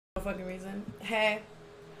No fucking reason. Hey,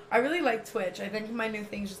 I really like Twitch. I think my new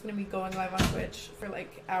thing's just gonna be going live on Twitch for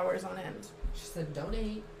like hours on end. She said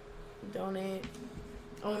donate. Donate.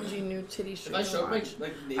 OMG new titty stream. If I showed my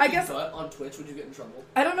naked butt on Twitch, would you get in trouble?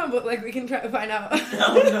 I don't know, but like we can try to find out.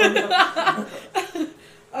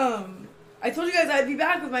 No. I told you guys I'd be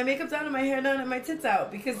back with my makeup down and my hair down and my tits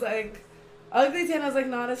out because like ugly tan was like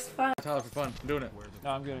not as fun. Tyler, for fun. I'm doing it. No,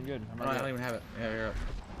 I'm good. I'm good. I don't even have it. Yeah, you're up.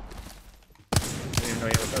 I didn't even know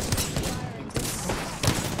you had a best.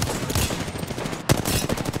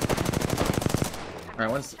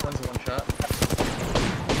 Alright, one's a one shot.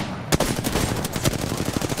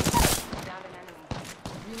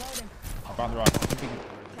 I found the rock.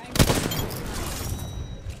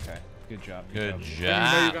 Okay, good job. I didn't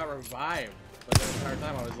know you got revived. But the entire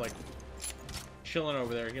time I was like chilling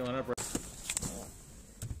over there, healing up.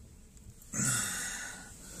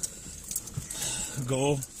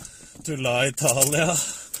 Go to La Italia.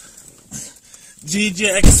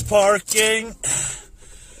 GGX parking.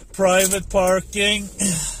 Private parking.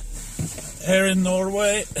 Here in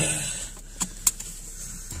Norway.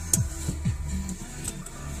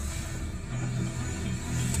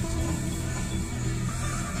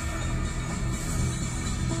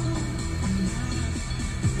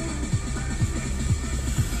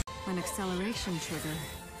 An acceleration trigger.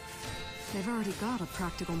 They've already got a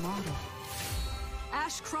practical model.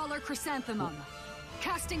 Ash Crawler Chrysanthemum.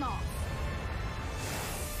 Casting off.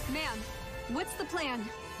 Man, what's the plan?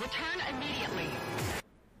 Return immediately.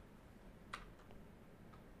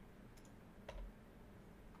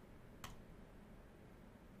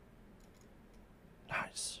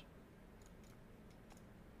 Nice.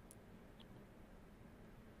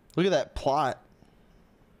 Look at that plot.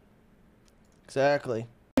 Exactly.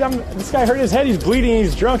 This guy hurt his head. He's bleeding.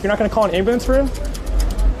 He's drunk. You're not gonna call an ambulance for him?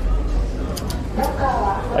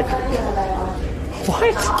 Like,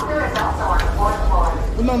 what?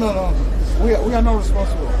 No. We are not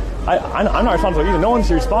responsible. I'm not responsible either. No one's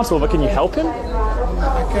responsible, but can you help him?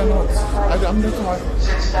 I cannot. I'm not.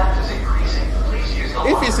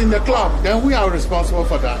 If he's in the club, then we are responsible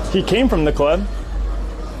for that. He came from the club.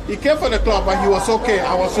 He came from the club, but he was okay.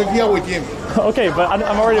 I was here with him. Okay, but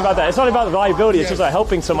I'm worried about that. It's not about the liability. It's just about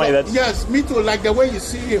helping somebody that's... Yes, me too. Like the way you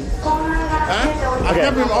see him. I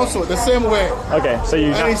help him also the same way. Okay, so you...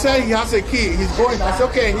 And he said he has a key. He's going. I said,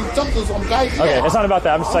 okay. He talked to some guy here. Okay, it's not about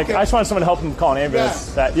that. I'm just like, I just wanted someone to help him call an ambulance.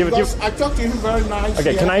 Yeah, That I talked to him very nice.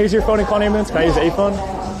 Okay, can I use your phone and call an ambulance? Can I use a phone?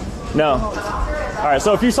 No. All right,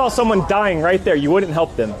 so if you saw someone dying right there, you wouldn't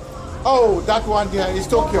help them. Oh, that one there is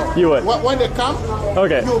Tokyo. You would. When they come,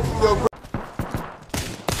 okay.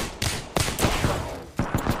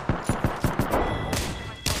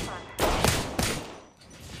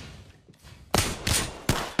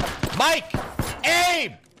 Mike!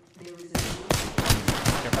 Aim!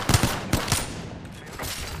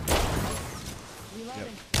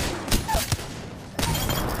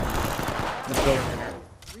 Let's go.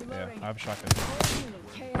 Yeah, I have a shotgun.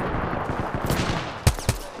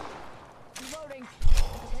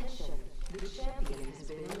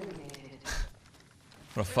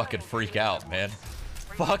 I'm gonna fucking freak out, man.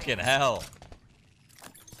 Fucking hell.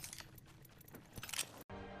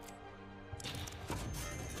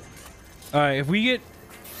 Alright, if we get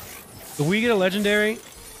a legendary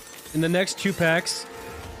in the next 2 packs,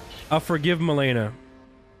 I'll forgive Milena.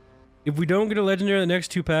 If we don't get a legendary in the next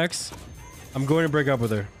 2 packs, I'm going to break up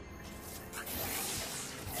with her.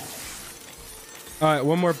 Alright,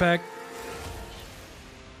 1 more pack.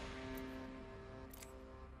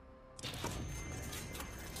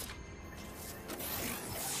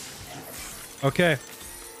 Okay.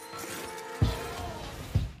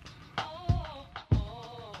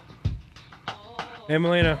 Hey,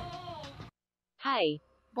 Milena. Hi.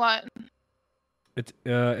 What?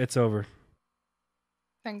 It's over.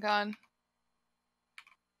 Thank God.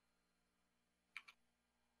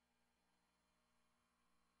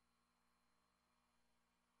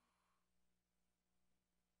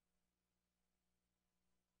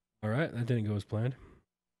 All right, that didn't go as planned.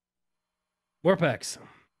 More packs.